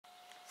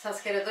Σας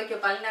χαιρετώ και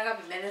πάλι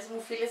αγαπημένες μου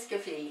φίλες και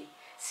φίλοι.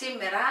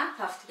 Σήμερα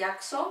θα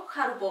φτιάξω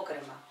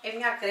χαρουπόκρεμα.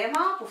 Μια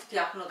κρέμα που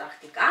φτιάχνω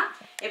τακτικά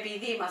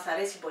επειδή μας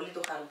αρέσει πολύ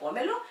το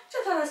χαρουπόμελο και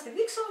θα σας τη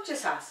δείξω και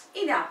εσάς.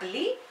 Είναι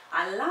απλή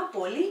αλλά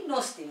πολύ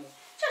νόστιμη.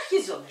 Και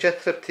αρχίζουμε. Και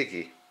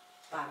θρεπτική.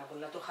 Πάρα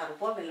πολλά. Το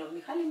χαρουπόμελο,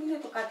 Μιχάλη, είναι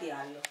το κάτι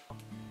άλλο.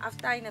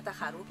 Αυτά είναι τα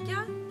χαρούπια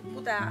που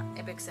τα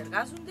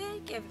επεξεργάζονται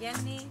και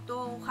βγαίνει το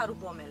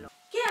χαρουπόμελο.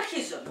 Και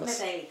αρχίζουμε με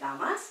τα υλικά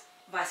μας.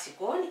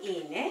 Βασικό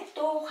είναι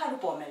το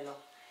χαρουπόμελο.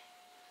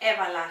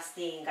 Έβαλα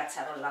στην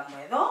κατσαρόλα μου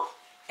εδώ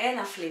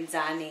ένα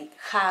φλιτζάνι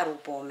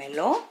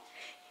χαρουπόμελο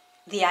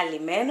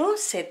διαλυμένο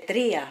σε 3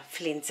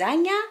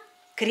 φλιτζάνια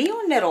κρύο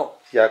νερό.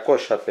 250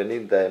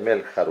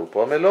 ml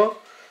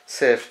χαρουπόμελο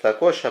σε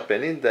 750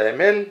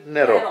 ml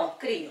νερό. Νερό,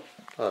 κρύο.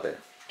 Ωραία.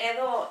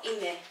 Εδώ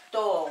είναι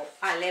το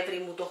αλεύρι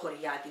μου το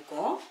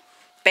χωριάτικο.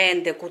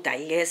 5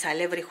 κουταλιές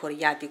αλεύρι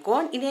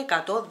χωριάτικο είναι 110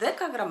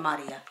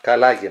 γραμμάρια.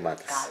 Καλά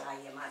γεμάτες. Καλά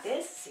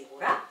γεμάτες,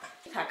 σίγουρα.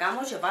 Θα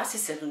κάνω και βάση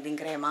σε την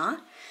κρέμα.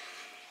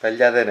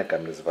 Παλιά δεν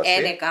έκανες βάση.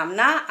 Δεν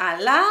έκανα,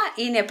 αλλά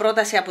είναι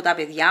πρόταση από τα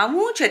παιδιά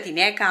μου και την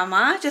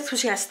έκανα και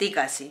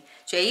ενθουσιαστήκαση.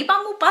 Και είπα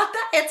μου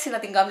πάντα έτσι να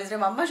την κάνεις ρε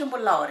μαμά και είναι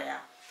πολλά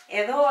ωραία.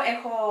 Εδώ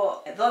έχω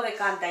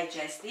 12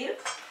 Digestive.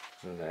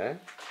 Ναι,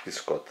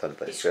 μπισκότα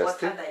Μπισκότα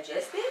Digestive.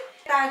 Digestive.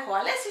 Τα έχω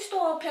αλέσει στο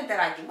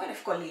πιαντεράκι μου, είναι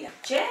ευκολία.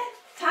 Και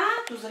θα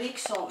τους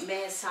ρίξω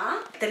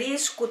μέσα 3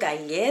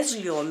 κουταλιές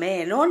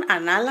λιωμένων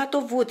ανάλατο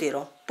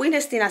βούτυρο, που είναι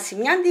στην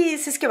ασημιάντη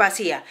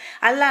συσκευασία.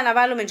 Αλλά να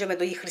βάλουμε και με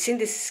το χρυσή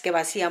τη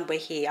συσκευασία που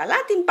έχει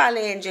αλάτι,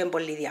 πάλι είναι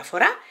πολύ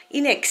διαφορά.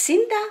 Είναι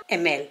 60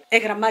 ml.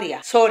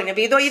 Γραμμάρια. Sorry,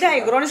 επειδή το είδα,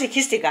 υγρόνες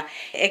εκχύστηκα.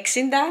 60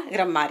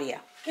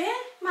 γραμμάρια. Και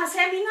μας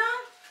έμεινα,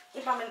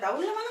 είπαμε τα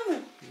ούλα, μάνα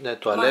μου. Ναι,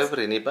 το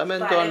αλεύρι είπαμε,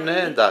 το ναι,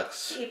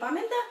 εντάξει. Είπαμε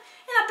τα,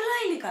 απλά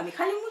υλικά,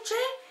 Μιχάλη μου, και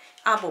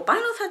από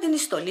πάνω θα την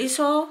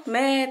ιστολίσω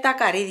με τα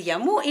καρύδια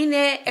μου. Είναι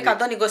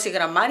 120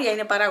 γραμμάρια,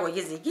 είναι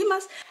παραγωγή δική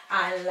μας.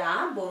 Αλλά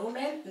μπορούμε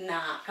να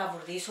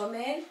καβουρδίσουμε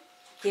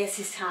και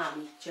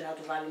σισάμι και να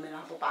του βάλουμε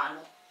από πάνω.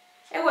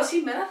 Εγώ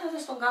σήμερα θα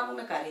σας τον κάνω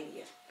με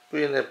καρύδια. Που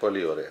είναι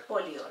πολύ ωραία.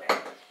 Πολύ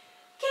ωραία.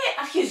 Και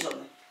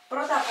αρχίζουμε.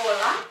 Πρώτα απ'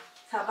 όλα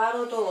θα πάρω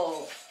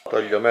το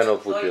λιωμένο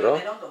βούτυρο.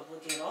 Το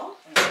βούτυρο.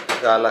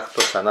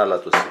 Γάλακτος,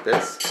 ανάλατος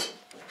είπες.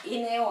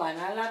 Είναι ο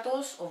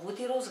ανάλατος, ο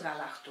βούτυρος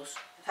γάλακτος.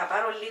 Θα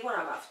πάρω λίγο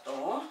από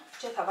αυτό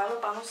και θα βάλω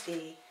πάνω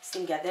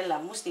στην πιατέλα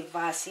μου, στη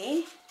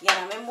βάση, για να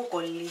μην μου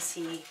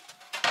κολλήσει.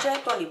 Και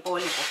τον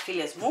υπόλοιπο,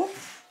 φίλες μου,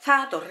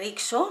 θα το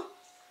ρίξω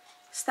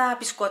στα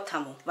μπισκότα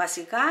μου.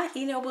 Βασικά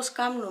είναι όπως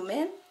κάνουμε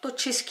το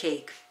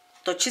cheesecake.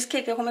 Το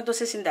cheesecake έχουμε το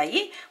σε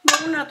συνταγή,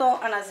 μπορούν να το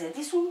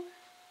αναζητήσουν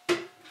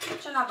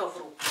και να το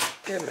βρουν.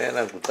 Και με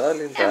ένα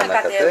κουτάλι να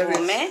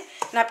ανακατεύουμε,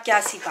 να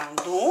πιάσει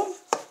παντού.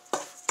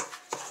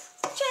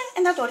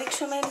 Και να το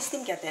ρίξουμε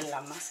στην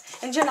πιατέλα μας.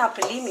 Είναι και ένα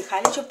απλή,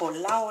 Μιχάλη, και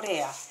πολλά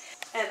ωραία.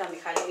 Εδώ,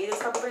 Μιχάλη, είδες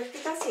τα που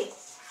βρέχτηκα εσύ.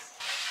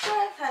 Και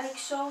θα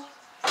ρίξω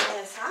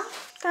μέσα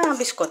τα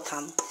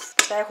μπισκότα μου.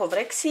 Τα έχω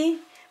βρέξει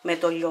με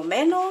το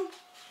λιωμένο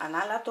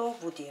ανάλατο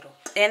βούτυρο.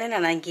 Δεν είναι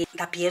ανάγκη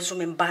να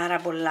πιέζουμε πάρα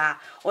πολλά,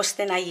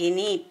 ώστε να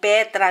γίνει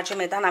πέτρα και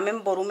μετά να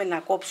μην μπορούμε να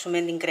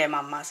κόψουμε την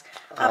κρέμα μας.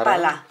 Άρα,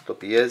 απαλά. Το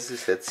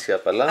πιέζεις έτσι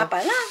απαλά.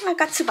 Απαλά, να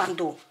κάτσει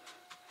παντού.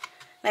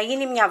 Να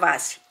γίνει μια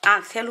βάση.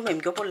 Αν θέλουμε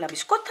πιο πολλά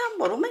μπισκότα,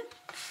 μπορούμε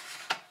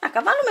να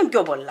καβάλουμε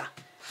πιο πολλά.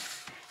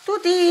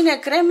 Τούτη είναι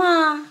κρέμα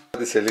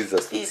της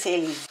Ελίζας.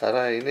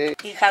 Άρα είναι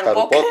η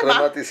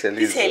χαρουπόκρεμα της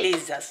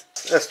Ελίζας.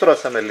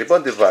 Εστρώσαμε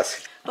λοιπόν τη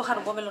βάση. Το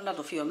χαρουπόμελο να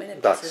το φύγουμε.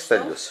 Εντάξει,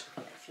 τέλειωσε.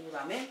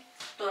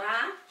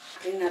 Τώρα,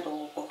 πριν να το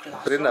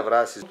κοκλάσω, Πριν να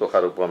βράσεις το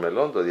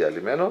χαρουπόμελο, το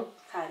διαλυμένο,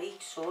 θα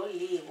ρίξω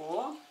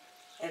λίγο,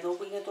 εδώ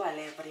που είναι το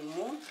αλεύρι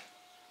μου,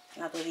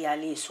 να το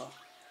διαλύσω.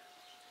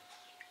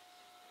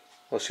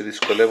 όσοι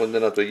δυσκολεύονται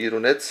να το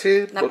γύρουν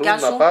έτσι, Να μπορούν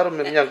πιάσουν, να πάρουν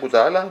με μια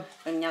κουτάλα.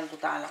 Με μια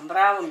κουτάλα.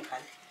 Μπράβο,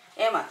 Μιχάλη.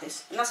 Έμαθες.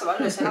 Να σε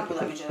βάλω εσένα που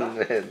θα μην ξέρω.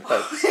 Ναι,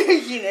 εντάξει.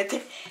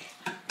 Γίνεται.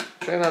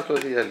 Και να το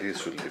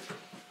διαλύσουν λίγο,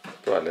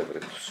 το αλεύρι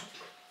τους.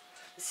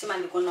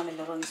 Σημαντικό να μην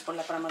λερώνεις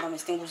πολλά πράγματα μες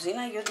στην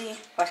κουζίνα, γιατί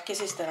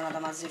αρχίσεις ύστερα να τα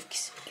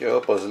μαζεύεις. Και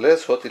όπως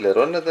λες, ό,τι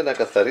λερώνεται να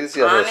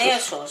καθαρίζει αμέσως.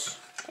 Αμέσως.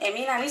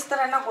 Εμείναν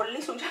ύστερα να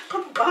κολλήσουν και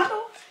από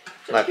πάνω.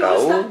 Να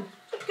καούν.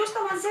 Και ποιος τα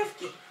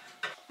μαζεύει.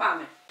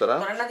 Πάμε. Τώρα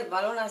να την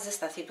βάλω να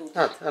ζεσταθεί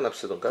τούτο.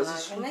 άναψε τον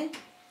γκάζι σου. Βάζουμε.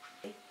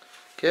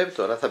 Και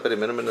τώρα θα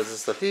περιμένουμε να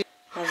ζεσταθεί.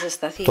 Να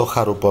ζεσταθεί. Το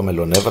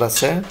χαρουπόμελο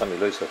έβρασε. Θα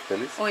μιλώ εις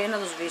αυτέλης. Όχι, να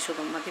το σβήσω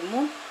το μάτι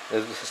μου.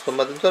 Έσβησες το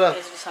μάτι τώρα.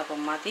 Έσβησα το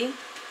μάτι.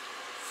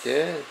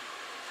 Και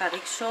Θα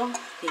ρίξω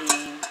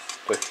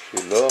το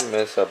χυλό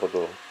μέσα από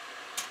το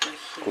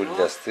χυλό.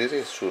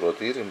 κουλιαστήρι,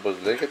 σουρωτήρι, πώς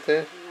λέγεται.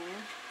 Ναι.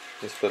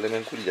 Εμείς το λέμε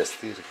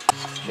κουλιαστήρι.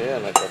 Και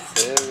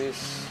ανακατεύεις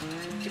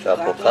τα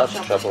από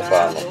κάτω και από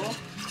πάνω.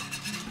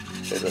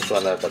 Και θα σου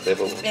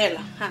ανακατεύω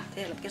Έλα,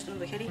 πιάσ' το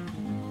με το χέρι.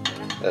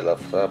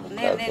 ελαφρά από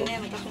Ναι, κάτω.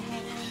 μετά το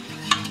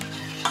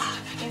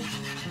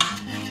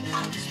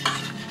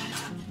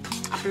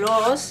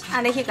Απλώς,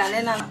 αν έχει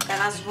κανένα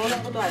σβόλο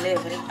από το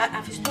αλεύρι,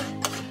 αφήστε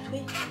το.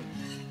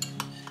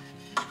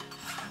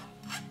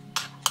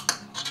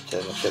 Και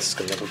να πιάσεις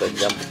καμιά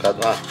κουταλιά από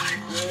κάτω.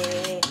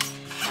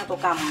 Να το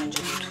κάνουμε και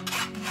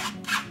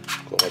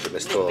τούτο.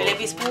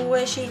 Βλέπεις που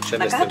έχει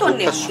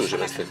ανακάτωνε όμως.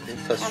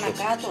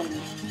 Ανακάτωνε.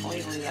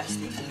 Όχι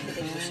βουλιάστη.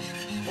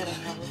 Τώρα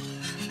θα δω.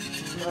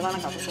 Τώρα θα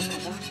ανακατώσω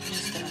πρώτα.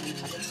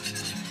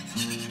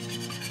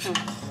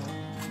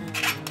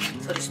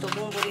 Θωρείς το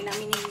που μπορεί να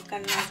μείνει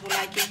κανένα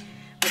βουλάκι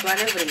με το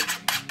αλεύρι.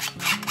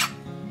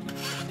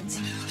 Έτσι.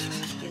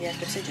 Και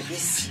διάρκεψε και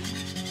πίση.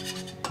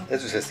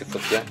 Έσβησες τη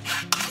φωτιά.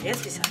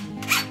 Έσβησα.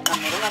 Θα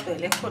μπορώ να το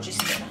ελέγχω και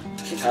ύστερα.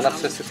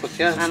 Άναψες τη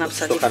φωτιά,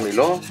 στο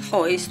χαμηλό.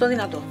 Όχι, στο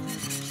δυνατό.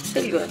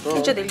 Τελειώνει.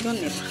 Έτσι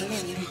τελειώνει.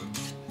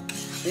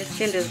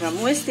 Δεν τις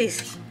γραμμούες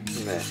της.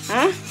 Ναι.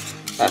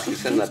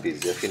 Άρχισε να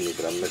πίζει, αφήνει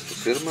γραμμές στο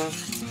σύρμα.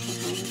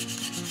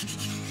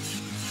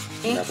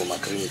 Να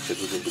απομακρύνεις και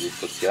τούτη τη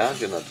φωτιά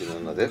για να την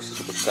αναδεύσεις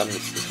όπως κάνεις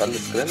στις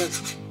άλλες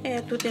κρέμες.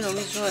 Τούτη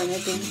νομίζω είναι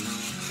έτοιμη.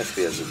 Δεν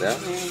χρειάζεται.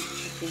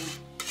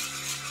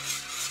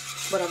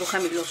 Μπορώ να το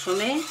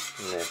χαμηλώσουμε.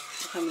 Ναι.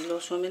 Το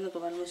χαμηλώσουμε, να το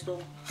βάλουμε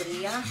στο 3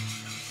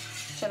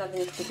 και να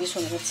την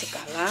χτυπήσουμε έτσι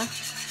καλά.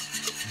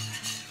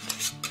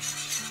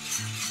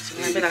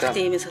 Να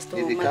πεταχτεί μέσα στο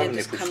μάτι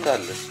της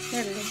κάμερας.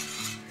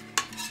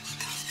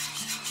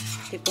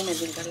 Χτυπούμε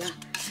την καλά.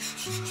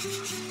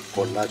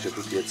 Πολλά και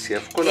τούτη έτσι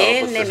εύκολα.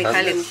 Ναι,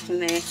 Μιχάλη μου,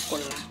 ναι,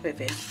 εύκολα,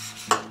 βέβαια.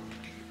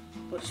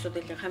 Χωρίς το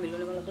τέλειο χαμηλό,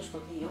 έβαλα το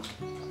στο 2.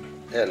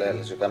 Έλα,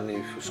 και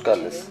κάνει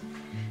φουσκάλες.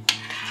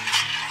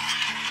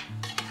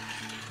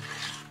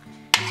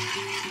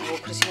 Εγώ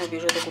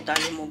χρησιμοποιήσω το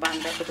κουτάλι μου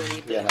πάντα από το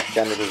δίπλα. Για να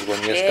πιάνει τις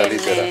γωνιές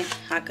καλύτερα. Ναι,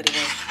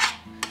 ακριβώς.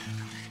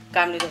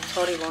 Κάνει το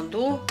θόρυβο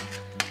του.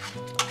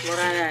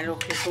 Μπορεί να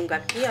ενοχληθούν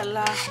κάποιοι,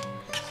 αλλά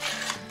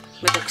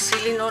με το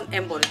ξύλινο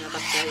δεν μπορείς να τα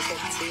πιάσεις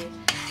έτσι.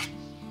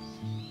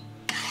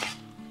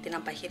 Την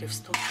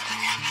απαχειρευστώ.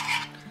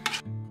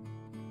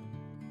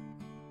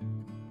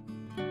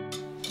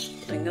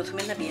 Το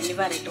νιώθουμε να πηγαίνει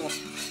βαρετό.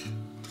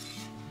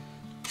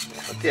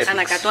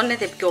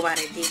 Ανακατώνεται πιο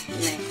βαρετή.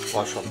 Ναι.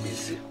 Όσο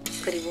μπίζει.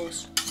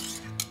 Ακριβώς.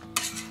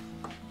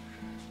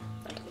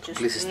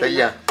 Κλείσεις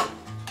τέλεια.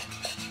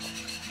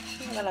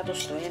 Έβαλα το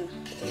στο 1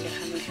 και τέλεια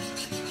χαμηλά.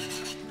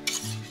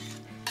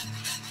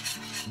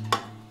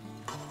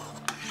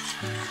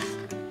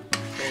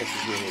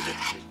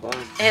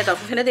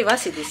 Αφού φαίνεται η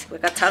βάση της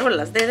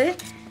κατσαρόλας, δε.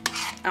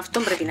 Αυτό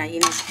πρέπει να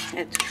γίνει.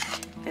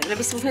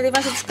 Βλέπεις που φαίνεται η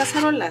βάση της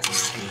κατσαρόλας.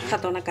 Θα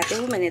το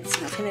ανακατεύουμε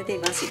έτσι, να φαίνεται η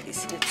βάση της.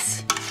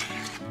 Έτσι.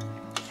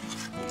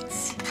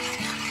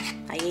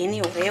 Θα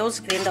γίνει ωραίος,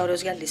 γρίντα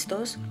ωραίος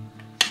γυαλιστός.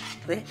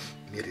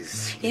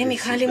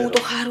 Μιχάλη μου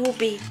το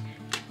χαρούπι,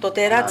 το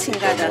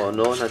τεράτσιγκάτα.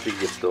 Μόνο να την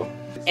γευτώ.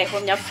 Έχω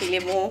μια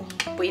φίλη μου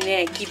που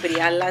είναι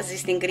Κύπρια, αλλά ζει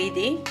στην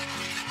Κρήτη.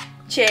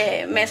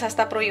 Και μέσα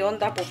στα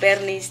προϊόντα που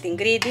παίρνει στην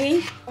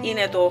Κρήτη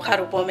είναι το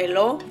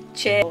χαρουπόμελο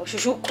και ο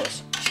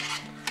σουσούκος.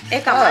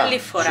 Έκανα άλλη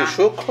φορά.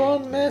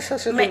 Σουσούκο μέσα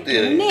σε τον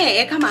τύρι. Ναι,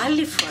 έκανα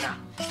άλλη φορά.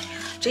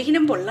 Και έγινε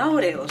πολλά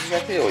ωραίος.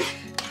 Γιατί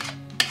όχι.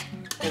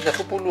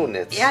 Αφού πουλούν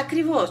έτσι.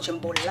 Ακριβώς και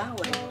πολλά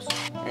ωραίος.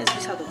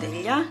 Έσβησα το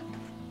τελειά.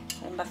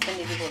 Δεν παθαίνει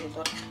τίποτα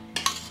τώρα.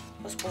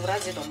 Ως που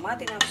βράζει το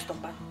μάτι να στο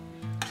πάνω.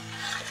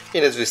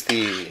 Είναι σβηστή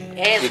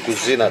η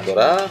κουζίνα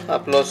τώρα.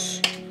 Απλώς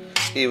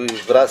η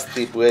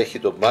βράστη που έχει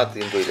το μάτι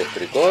είναι το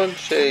ηλεκτρικό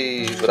και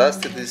η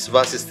βράστη της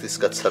βάσης της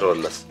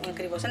κατσαρόλας.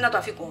 Ακριβώς, να το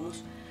αφήκω όμως.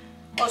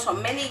 Όσο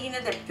μένει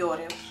γίνεται πιο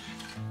ωραίο.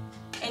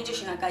 Έτσι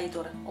έχει να κάνει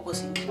τώρα, όπως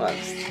είναι.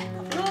 Μάλιστα.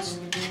 Απλώς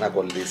να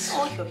κολλήσει.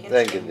 Όχι,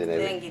 δεν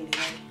κινδυνεύει. Δεν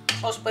κινδυνεύει.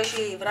 Ώσπου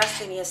έχει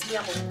βράσει την αιστεία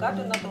από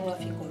κάτω να το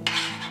αφήκουμε.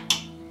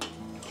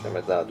 Και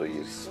μετά να το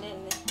γύρισεις. Ναι,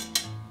 ναι.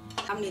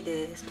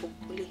 Κάμνετε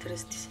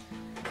σπουλίτρες της.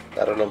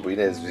 Παρόλο που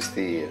είναι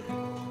σβηστή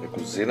η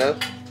κουζίνα,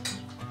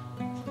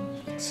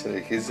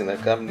 συνεχίζει να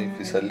κάνει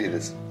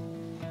φυσαλίδες.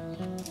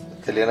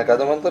 Θέλει ένα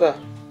κάτωμα τώρα?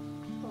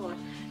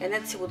 Όχι. Είναι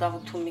έτσι που τα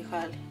βουτούν,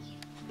 Μιχάλη.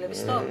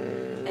 Βλέπεις το?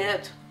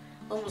 Έτσι.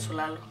 Δεν μου σου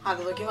λάλλω. Αν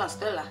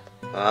δοκιμάστε, έλα.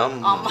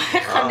 Άμα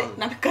έχανε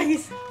να με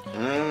κάνεις.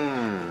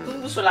 Δεν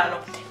μου σου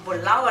λάλλω.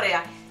 Πολλά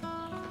ωραία.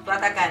 Τώρα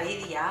τα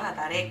καρύδια να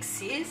τα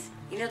ρέξεις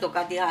είναι το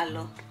κάτι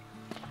άλλο.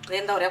 Δεν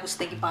είναι τα ωραία που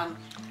στέκει πάνω.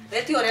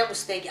 Δεν τι ωραία που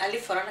στέκει. Άλλη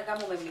φορά να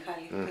κάνουμε,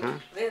 Μιχάλη.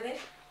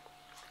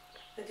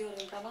 Δεν τι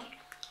ωραία πράγμα.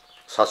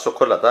 Σαν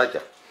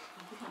σοκολατάκια.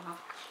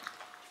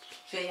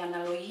 Και η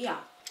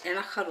αναλογία.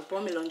 Ένα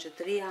χαρουπόμελο και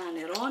 3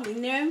 νερό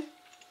είναι...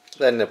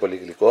 Δεν είναι πολύ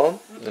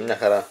γλυκό, είναι μια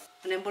χαρά.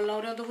 Είναι πολύ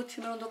ωραίο το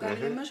βουτυμένο το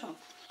καρύδι μέσα.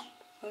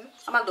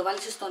 Άμα το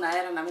βάλεις στον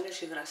αέρα να μην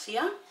έχει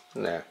υγρασία,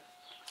 ναι.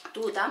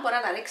 Τούτα μπορεί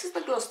να τα ρίξεις τα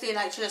κλωστή,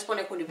 να ξέρεις που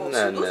έχουν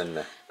υπόψη τους,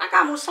 να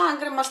κάνουν σαν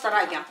κρέμα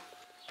σταράκια.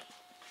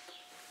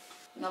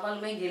 Να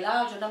βάλουμε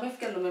εγγυλά και να μην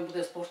φκέλνουμε από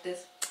τις πόρτες.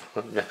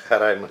 Μια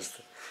χαρά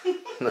είμαστε.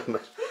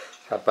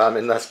 Θα πάμε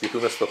να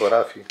σπιτούμε στο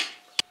χωράφι.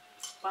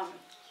 Πάμε.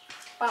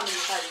 Πάμε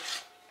πάλι.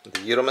 Να τη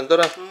γύρουμε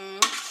τώρα.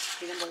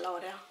 Είναι πολύ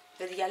ωραία.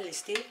 Δεν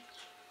διαλυστεί.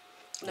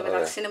 Εν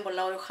μεταξύ είναι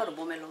πολύ ωραίο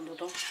χαρουπόμελο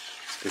τούτο.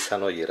 Της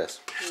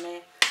ανόγυρας. Ναι.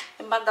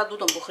 Είναι πάντα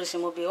τούτο που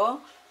χρησιμοποιώ.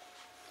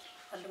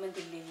 Βάλουμε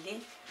την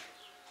πίντη.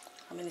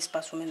 Να μην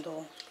σπάσουμε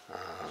το...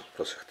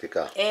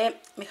 Προσεκτικά.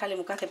 Μιχάλη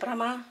μου, κάθε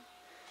πράγμα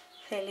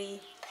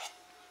θέλει...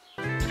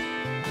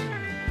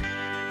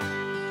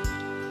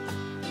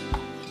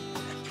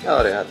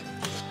 Ωραία.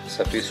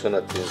 Θα πίσω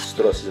να την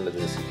στρώσεις με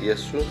την ησυχία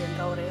σου. Είναι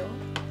τα ωραίο.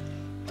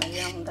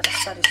 Μαγιά μου τα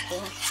ραστά Ευχαριστώ.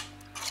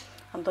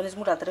 Αντώνης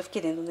μου λατρεύει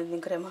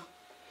την κρέμα.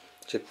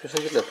 Και ποιος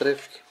έχει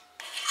λατρεύει?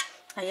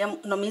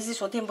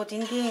 Νομίζεις ότι είναι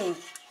την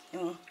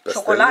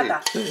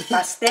σοκολάτα,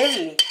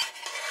 παστέλι.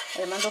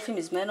 Με το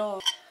φημισμένο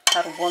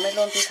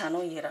χαρουπόμελο της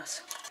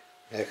ανόγυρας.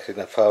 Μέχρι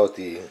να φάω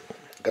την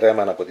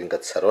κρέμα από την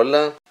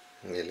κατσαρόλα,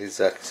 η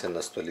Ελίζα άρχισε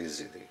να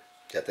στολίζει την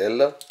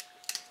πιατέλα.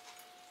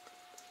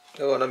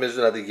 Εγώ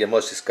νομίζω να την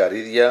γεμώσεις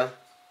καρύδια.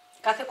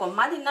 Κάθε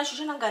κομμάτι να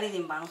έχει έναν καρύδι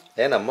πάνω.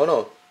 Ένα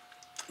μόνο?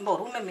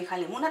 Μπορούμε,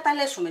 Μιχάλη μου, να τα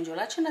λέσουμε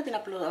κιόλα και να την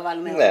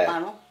βάλουμε ναι,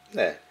 πάνω.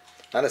 Ναι,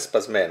 να είναι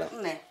σπασμένα.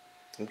 Ναι.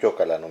 Είναι πιο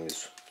καλά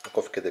νομίζω. Να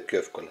κόφηκεται πιο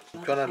εύκολα.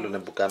 Ποιον άλλο είναι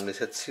που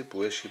κάνεις έτσι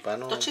που έχει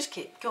πάνω? Το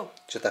cheesecake, ποιο?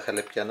 Και τα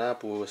χαλεπιανά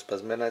που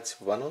σπασμένα έτσι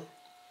που πάνω?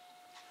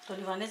 Το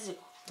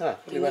λιβανέζικο. Το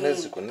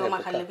λιβανέζικο, ναι. Το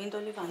μαχαλεπίν το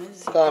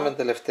λιβανέζικο. Κάναμε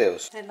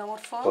τελευταίως. Δεν είναι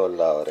όμορφο.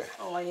 Πολλά ωραία.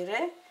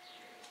 Ωραία.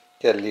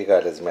 Και λίγα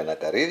αλεσμένα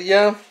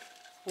καρύδια.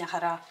 Μια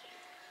χαρά.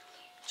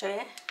 Και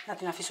να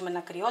την αφήσουμε να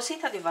κρυώσει,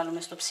 θα τη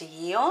βάλουμε στο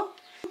ψυγείο.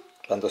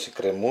 Πάντως η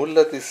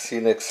κρεμούλα της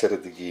είναι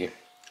εξαιρετική.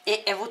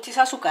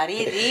 Εβούτησα σου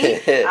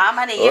καρύδι,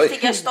 άμα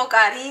γεύτηκε στο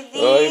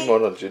καρύδι. Όχι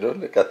μόνο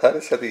τσινόν,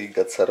 καθάρισα την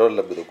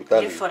κατσαρόλα με το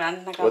κουτάλι.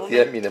 Ό,τι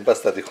έμεινε πας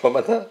στα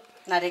τυχώματα.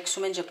 Να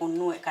ρίξουμε και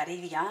κουνού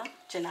καρύδια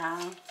και να...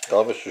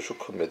 Κάμε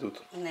σουσούκο με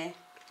τούτο. Ναι,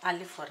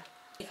 άλλη φορά.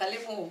 Μιχάλη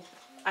μου,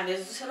 αν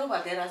έζησε ο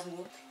πατέρας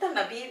μου, ήταν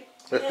να πει...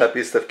 Δεν θα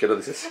πίστευκε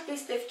ότι είσαι. Θα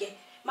πίστευκε.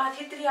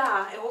 Μαθήτρια,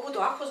 εγώ που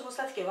το άγχος μου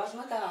στα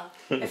θκευάσματα,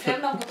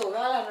 έφερνα από το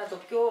γάλα να το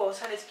πιω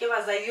σαν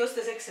εσκεύαζα, ιδίως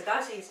στις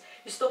εξετάσεις.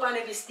 Στο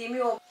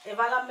πανεπιστήμιο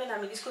έβαλαμε να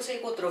μιλήσω σε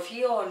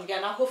υποτροφείο για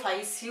να έχω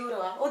φαΐ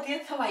σίγουρα, ότι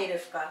δεν θα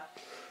μαϊρευκά.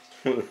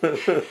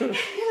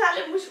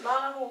 Λάλε μου,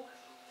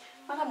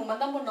 μάνα μου,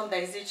 μάντα μόνο τα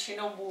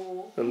εζήτσινο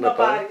που να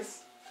πάρεις.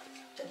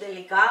 Και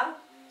τελικά,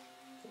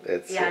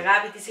 η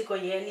αγάπη της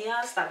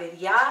οικογένειας, τα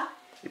παιδιά.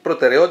 Οι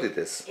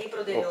προτεραιότητες.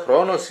 Ο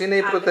χρόνος είναι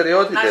οι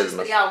προτεραιότητες μας.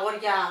 Να έχεις 3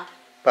 αγόρια.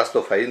 Πας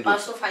στο φαΐν τους.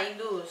 Πας στο φαΐν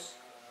τους.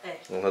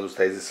 Να τους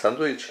ταΐζεις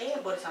σάντουιτς.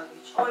 Μπορεί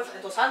σάντουιτς.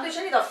 Το σάντουιτς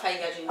δεν ήταν φαΐ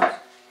για εκείνους.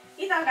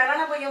 Ήταν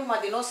κανένα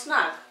απογευματινό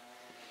σνακ.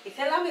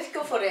 Ήθελαμε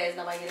 2 φορές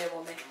να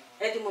μαγειρεύουμε.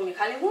 Έτοιμο,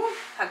 Μιχάλη μου,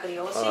 θα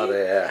κρυώσει.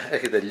 Ωραία,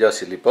 έχει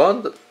τελειώσει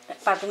λοιπόν.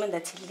 Πατούμε τα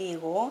έτσι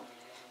λίγο,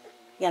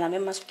 για να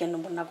μην μας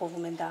πιένουν να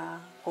κόβουμε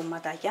τα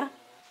κομματάκια.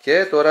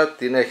 Και τώρα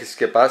την έχεις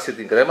σκεπάσει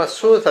την κρέμα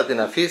σου, θα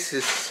την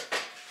αφήσεις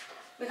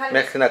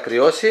μέχρι να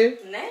κρυώσει.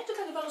 Ναι, και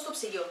θα την βάλω στο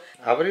ψυγείο.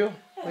 Αύριο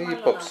ή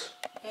υπόψε?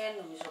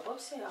 Νομίζω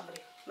απόψε,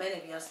 αύριο.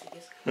 Μένε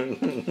βιάστηκες.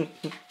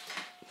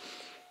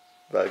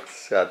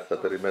 Εντάξει, άντε θα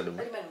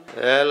περιμένουμε.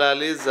 Έλα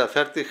Ελίζα,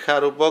 φέρ'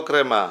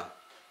 χαρουπόκρεμα.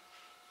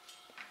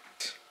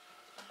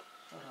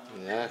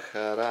 Μια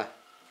χαρά.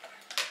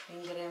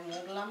 Την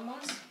κρεμούλα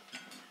μας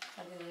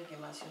θα την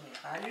δοκιμάσει ο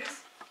Μιχάλης.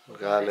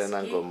 Βγάλε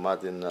ένα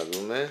κομμάτι να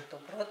δούμε. Το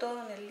πρώτο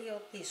είναι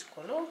λίγο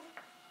δύσκολο.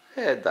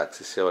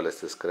 Εντάξει, σε όλες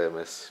τις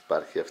κρέμες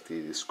υπάρχει αυτή η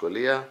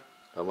δυσκολία.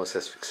 Όμως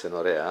έσφιξε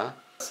ωραία.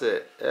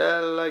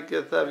 Έλα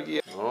και θα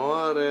βγει.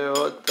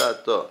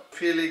 Ωραιότατο.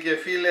 Φίλοι και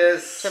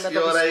φίλες, η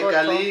ώρα η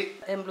καλή.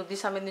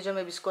 Εμπλουτίσαμε την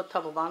με μπισκότα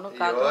από πάνω.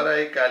 Η ώρα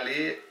η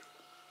καλή.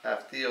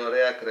 Αυτή η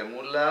ωραία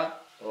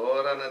κρεμούλα.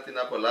 Ώρα να την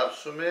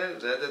απολαύσουμε.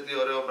 Δείτε τι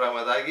ωραίο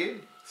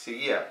πραγματάκι.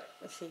 Σιγεία.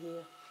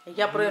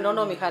 Για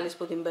πρωινό ο Μιχάλης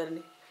που την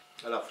παίρνει.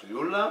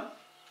 Ελαφριούλα.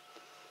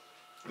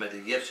 Με τη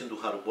γεύση του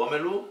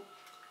χαρουπόμελου.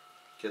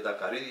 Και τα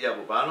καρύδια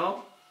από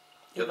πάνω.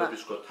 Και το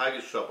μπισκοτάκι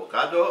σου από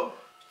κάτω.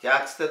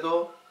 Φτιάξτε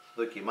το.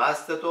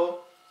 Δοκιμάστε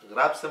το,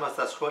 γράψτε μας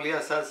τα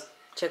σχόλια σας.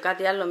 Και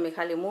κάτι άλλο,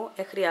 Μιχάλη μου,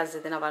 δεν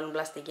χρειάζεται να βάλουν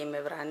πλαστική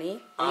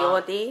μεμβράνη,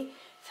 διότι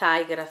θα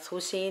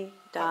υγραθούσουν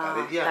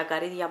τα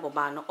καρύδια από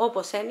πάνω.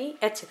 Όπως είναι,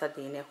 έτσι θα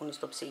την έχουν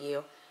στο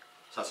ψυγείο.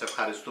 Σας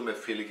ευχαριστούμε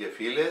φίλοι και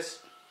φίλες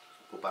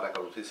που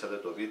παρακολουθήσατε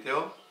το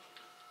βίντεο.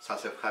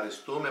 Σας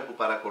ευχαριστούμε που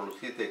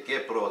παρακολουθείτε και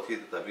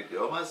προωθείτε τα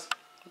βίντεο μας.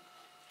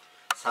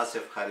 Σας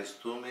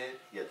ευχαριστούμε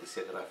για τις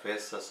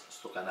εγγραφές σας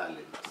στο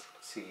κανάλι μας.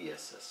 Υγεία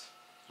σας.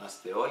 Να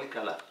είστε όλοι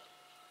καλά.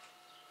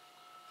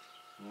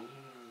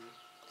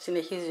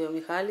 Συνεχίζει ο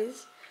Μιχάλης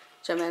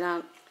και με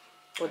ένα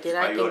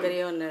ποτηράκι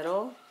κρύο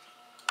νερό.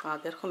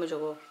 Έρχομαι κι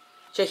εγώ.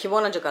 Και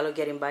χειμώνα και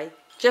καλοκαίρι πάει.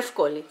 Και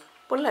εύκολη,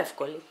 πολλά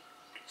εύκολη.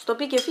 Στο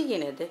πι και φι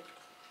γίνεται.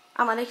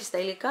 Άμα έχεις τα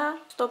υλικά,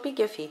 στο πι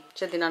και φι.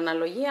 Και την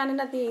αναλογία είναι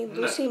να την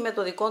δούσει με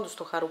το δικό του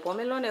το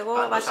χαρουπόμελο. Εγώ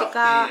πάντως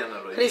βασικά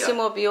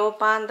χρησιμοποιώ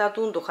πάντα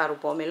το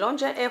χαρουπόμελο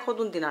και έχω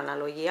την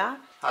αναλογία.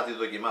 Θα τη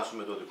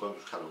δοκιμάσουμε το δικό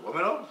του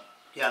χαρουπόμελο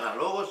και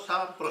αναλόγως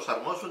θα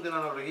προσαρμόσουν την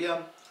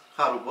αναλογία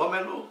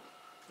χαρουπόμελου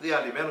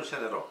διαλυμένου σε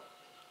νερό.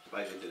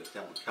 Πάει και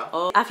τελευταία μπουτιά.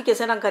 Άφηκες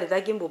έναν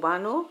καρυδάκι που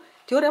πάνω.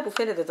 Τι ωραία που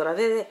φαίνεται τώρα.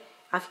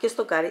 Άφηκες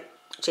το καρύ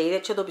και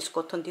είδες και το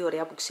μπισκότο τι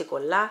ωραία που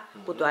ξεκολλά,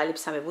 που το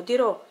άλυψα με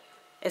βούτυρο.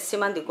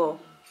 Σημαντικό.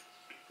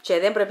 Και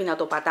δεν πρέπει να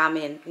το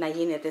πατάμε να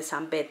γίνεται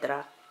σαν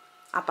πέτρα.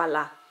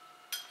 Απαλά.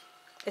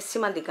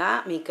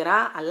 Σημαντικά,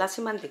 μικρά, αλλά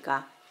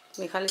σημαντικά.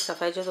 Μιχάλης θα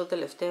φάει και το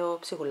τελευταίο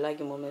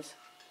ψυχουλάκι μου μέσα.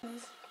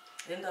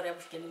 Δεν είναι ωραία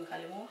που φτιάχνει,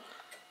 Μιχάλη μου.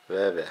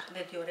 Βέβαια.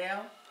 Δεν είναι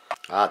ωραίο.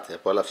 Άτε,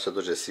 απόλαυσε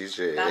το και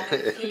εσύ.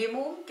 Κάντε φίλοι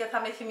μου και θα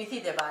με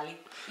θυμηθείτε πάλι.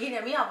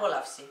 Είναι μια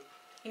απόλαυση.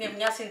 Είναι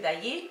μια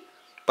συνταγή.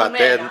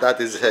 Πατέντα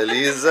της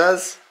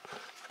Ελίζας.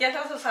 Και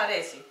θα σας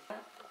αρέσει.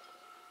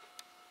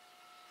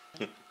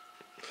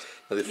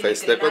 Να τη φάει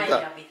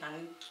στέκοντα.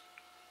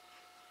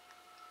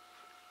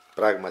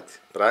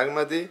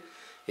 Πράγματι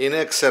είναι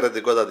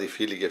εξαιρετικότατη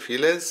φίλοι και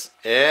φίλες.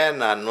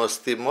 Ένα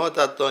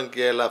νοστιμότατο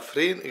και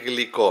ελαφρύ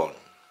γλυκό.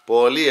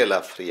 Πολύ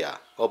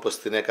ελαφριά, όπως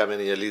την έκαμε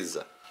η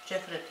Ελίζα. Και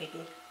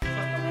θρεπτική.